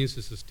continues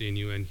to sustain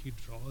you, and he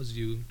draws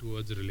you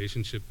towards a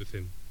relationship with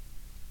him.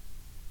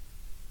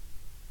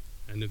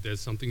 And if there's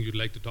something you'd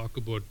like to talk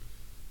about,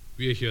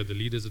 we are here, the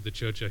leaders of the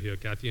church are here.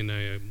 Kathy and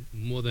I are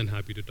more than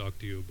happy to talk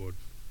to you about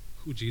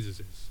who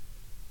Jesus is.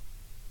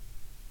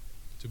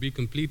 To be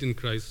complete in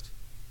Christ,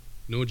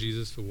 know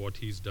Jesus for what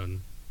he's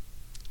done.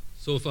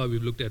 So far,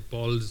 we've looked at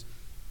Paul's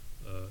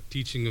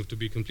teaching of to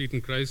be complete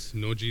in Christ,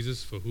 know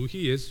Jesus for who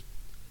he is,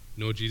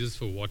 know Jesus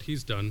for what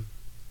he's done.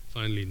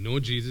 Finally, know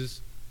Jesus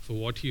for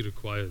what he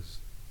requires.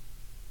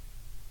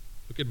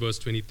 Look at verse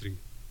 23.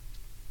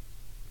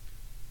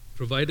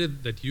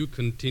 Provided that you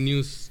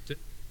continue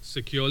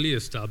securely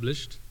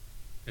established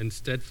and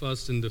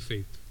steadfast in the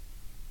faith,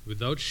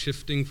 without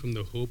shifting from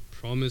the hope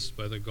promised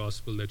by the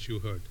gospel that you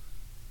heard,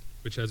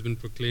 which has been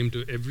proclaimed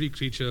to every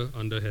creature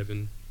under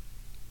heaven.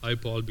 I,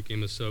 Paul,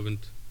 became a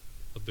servant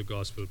of the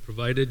gospel,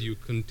 provided you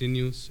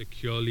continue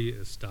securely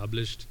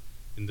established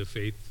in the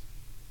faith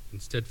and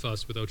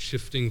steadfast without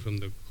shifting from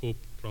the hope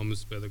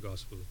promised by the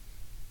gospel.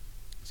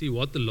 See,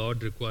 what the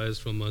Lord requires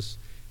from us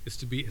is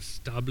to be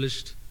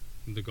established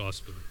in the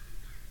gospel,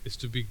 is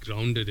to be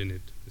grounded in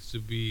it, is to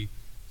be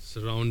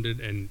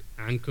surrounded and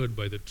anchored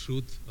by the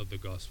truth of the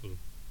gospel.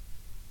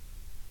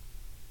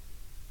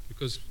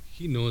 Because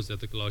he knows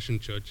that the Colossian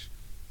church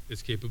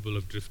is capable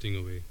of drifting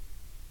away.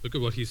 Look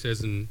at what he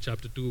says in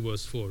chapter 2,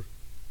 verse 4.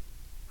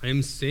 I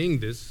am saying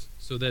this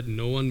so that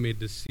no one may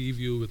deceive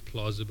you with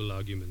plausible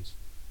arguments.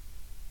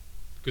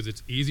 Because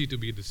it's easy to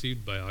be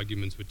deceived by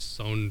arguments which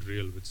sound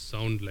real, which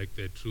sound like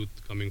they're truth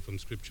coming from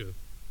Scripture.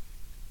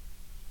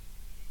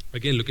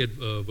 Again, look at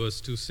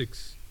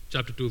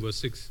chapter 2, verse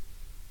 6.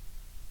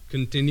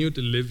 Continue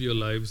to live your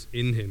lives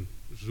in him,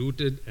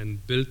 rooted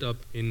and built up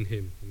in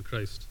him, in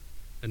Christ,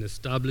 and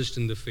established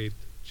in the faith,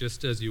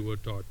 just as you were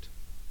taught,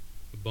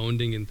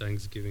 abounding in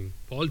thanksgiving.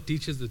 Paul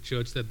teaches the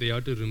church that they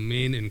are to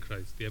remain in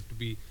Christ. They have to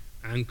be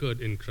anchored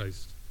in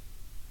Christ.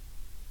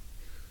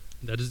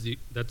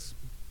 That's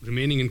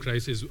remaining in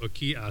Christ is a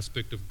key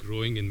aspect of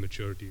growing in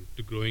maturity,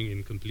 to growing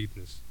in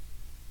completeness.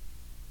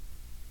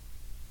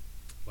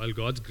 While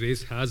God's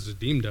grace has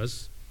redeemed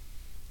us,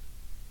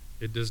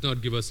 it does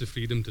not give us the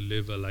freedom to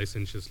live a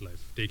licentious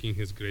life, taking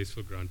his grace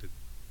for granted.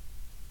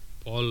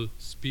 Paul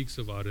speaks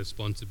of our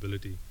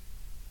responsibility.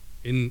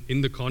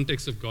 In the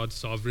context of God's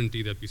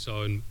sovereignty that we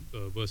saw in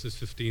verses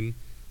 15,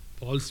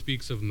 Paul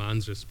speaks of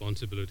man's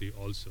responsibility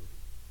also.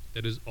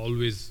 That is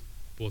always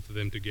both of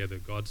them together.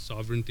 God's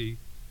sovereignty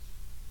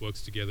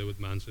works together with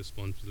man's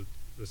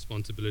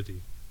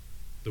responsibility.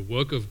 The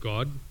work of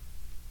God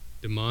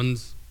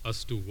demands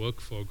us to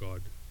work for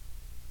God,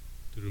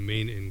 to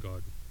remain in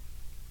God.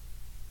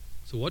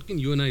 So what can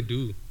you and I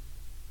do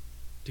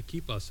to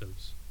keep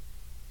ourselves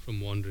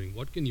from wandering?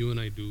 What can you and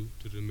I do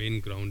to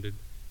remain grounded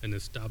and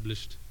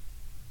established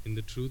in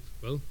the truth?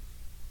 Well,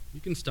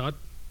 we can start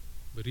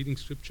by reading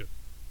Scripture,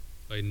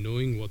 by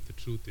knowing what the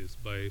truth is,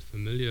 by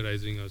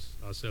familiarizing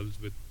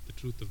ourselves with the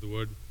truth of the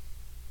Word.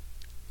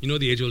 You know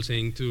the age-old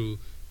saying, to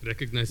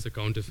recognize the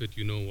counterfeit,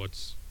 you know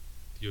what's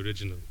the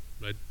original,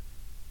 right?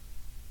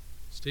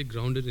 Stay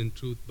grounded in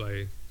truth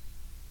by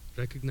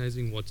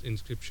recognizing what's in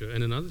Scripture.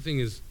 And another thing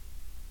is,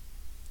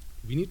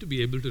 we need to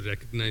be able to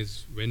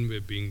recognize when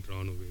we're being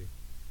drawn away.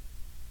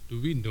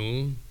 Do we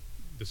know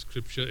the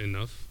Scripture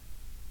enough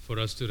for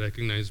us to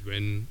recognize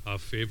when our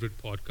favorite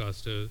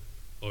podcaster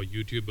or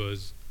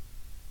YouTubers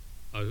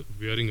are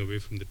veering away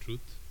from the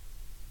truth?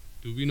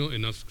 Do we know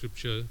enough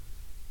Scripture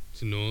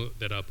to know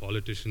that our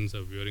politicians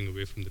are veering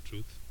away from the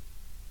truth?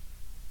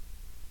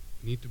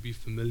 We need to be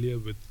familiar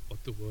with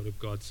what the Word of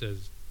God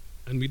says.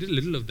 And we did a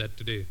little of that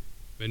today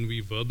when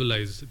we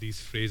verbalized these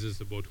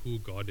phrases about who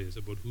God is,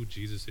 about who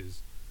Jesus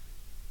is.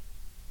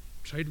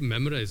 Try to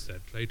memorize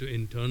that. Try to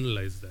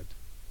internalize that.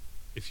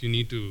 If you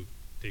need to,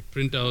 take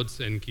printouts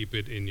and keep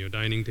it in your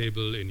dining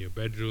table, in your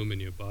bedroom, in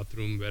your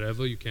bathroom,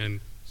 wherever you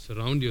can.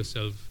 Surround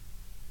yourself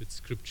with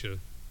Scripture.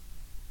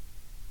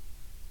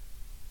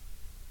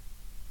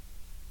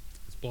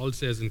 As Paul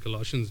says in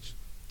Colossians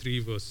 3,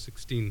 verse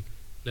 16,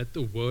 let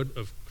the word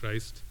of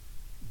Christ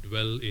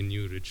dwell in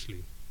you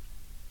richly.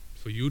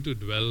 For you to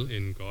dwell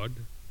in God,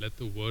 let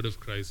the word of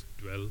Christ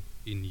dwell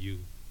in you.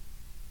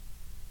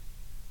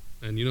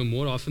 And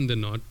more often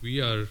than not,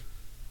 we are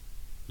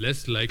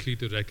less likely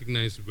to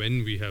recognize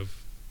when we have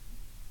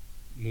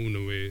moved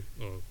away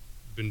or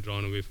been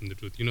drawn away from the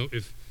truth.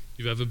 If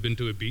you've ever been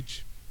to a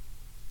beach,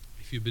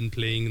 if you've been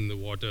playing in the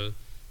water,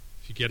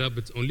 if you get up,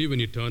 it's only when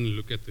you turn and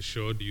look at the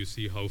shore do you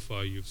see how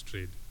far you've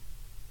strayed.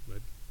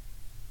 Right?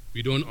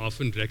 We don't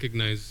often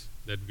recognize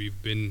that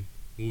we've been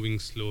moving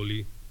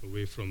slowly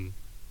away from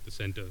the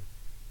center.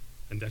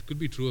 And that could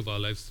be true of our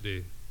lives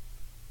today.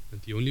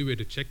 And the only way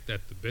to check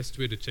that, the best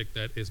way to check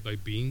that, is by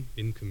being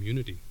in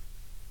community.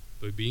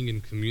 By being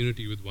in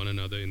community with one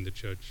another in the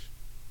church.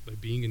 By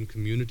being in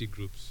community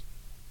groups.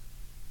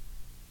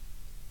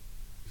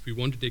 If we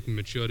want to take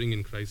maturing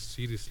in Christ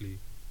seriously,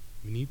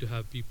 we need to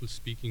have people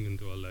speaking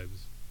into our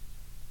lives.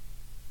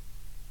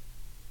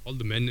 All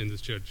the men in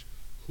this church,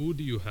 who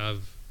do you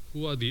have?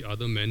 Who are the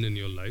other men in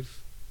your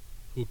life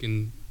who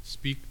can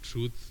speak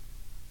truth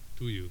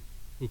to you,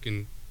 who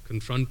can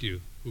confront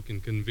you, who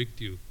can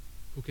convict you,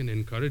 who can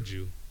encourage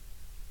you?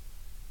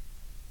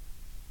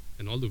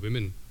 And all the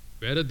women,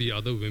 where are the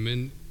other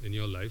women in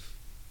your life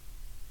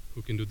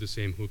who can do the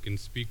same, who can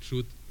speak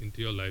truth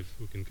into your life,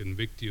 who can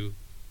convict you,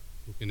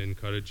 who can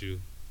encourage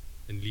you,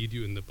 and lead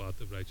you in the path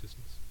of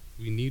righteousness?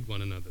 We need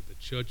one another. The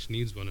church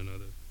needs one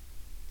another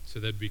so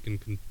that we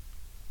can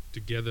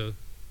together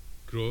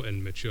grow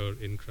and mature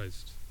in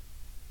Christ.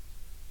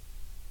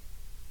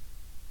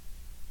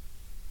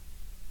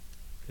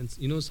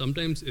 And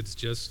sometimes it's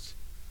just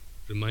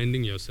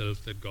reminding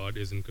yourself that God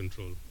is in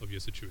control of your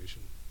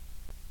situation.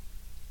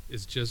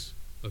 It's just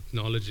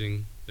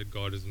acknowledging that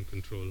God is in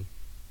control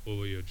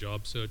over your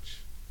job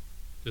search,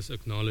 just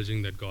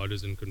acknowledging that God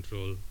is in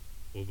control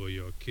over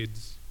your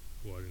kids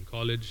who are in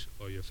college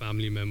or your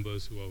family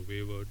members who are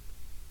wayward.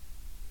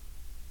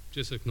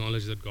 Just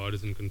acknowledge that God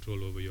is in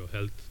control over your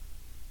health,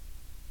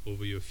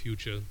 over your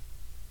future.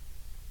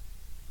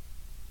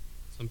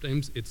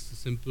 Sometimes it's a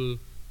simple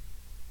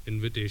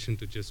invitation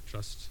to just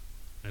trust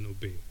and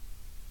obey,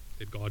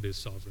 that God is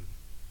sovereign.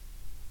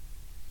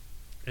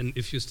 And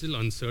if you're still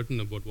uncertain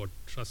about what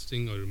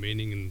trusting or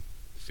remaining in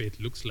faith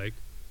looks like,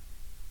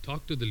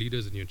 talk to the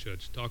leaders in your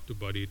church. Talk to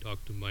Buddy,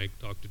 talk to Mike,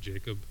 talk to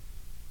Jacob.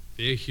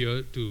 They're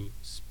here to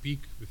speak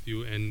with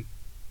you and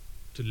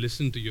to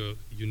listen to your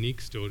unique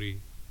story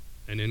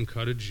and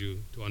encourage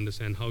you to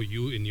understand how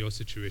you, in your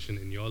situation,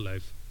 in your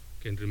life,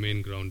 can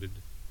remain grounded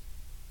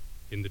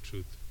in the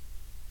truth.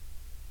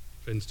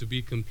 Friends, to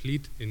be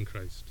complete in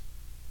Christ,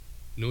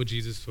 know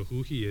Jesus for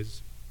who he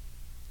is,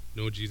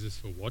 know Jesus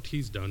for what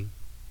he's done,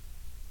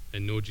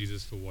 and know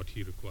Jesus for what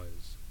he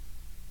requires.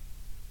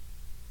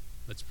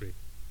 Let's pray.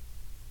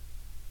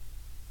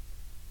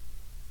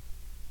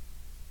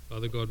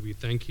 Father God, we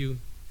thank you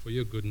for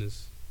your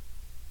goodness.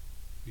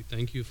 We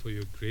thank you for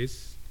your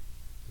grace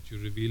that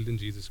you revealed in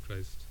Jesus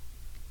Christ,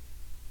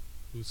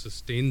 who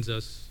sustains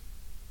us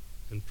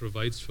and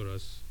provides for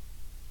us,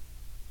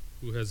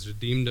 who has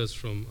redeemed us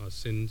from our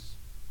sins.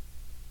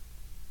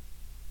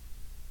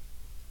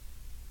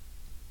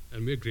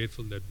 And we're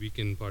grateful that we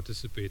can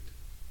participate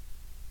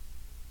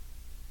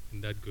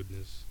in that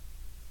goodness.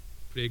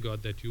 Pray,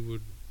 God, that you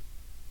would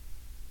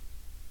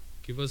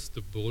give us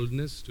the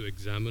boldness to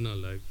examine our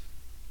life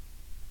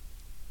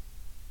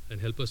and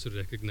help us to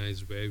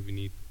recognize where we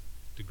need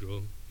to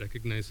grow,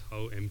 recognize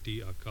how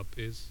empty our cup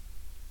is,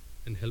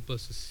 and help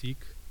us to seek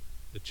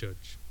the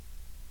church.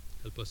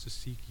 Help us to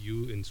seek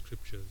you in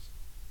scriptures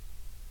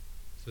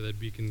so that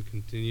we can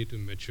continue to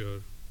mature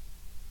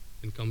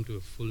and come to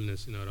a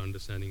fullness in our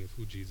understanding of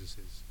who Jesus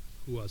is,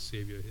 who our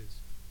Savior is,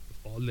 of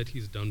all that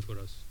he's done for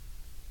us,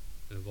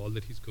 and of all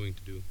that he's going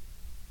to do.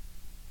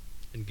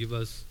 And give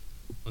us,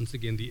 once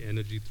again, the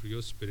energy through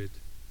your Spirit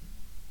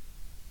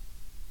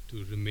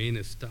to remain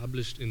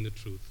established in the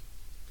truth.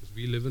 Because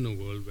we live in a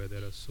world where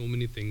there are so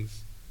many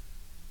things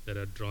that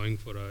are drawing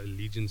for our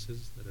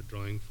allegiances, that are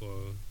drawing for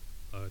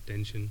our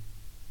attention.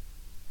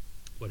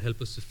 But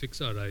help us to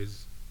fix our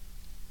eyes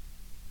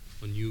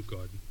on you,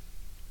 God,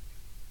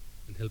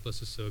 and help us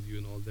to serve you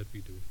in all that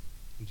we do.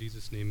 In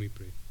Jesus' name we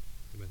pray.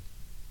 Amen.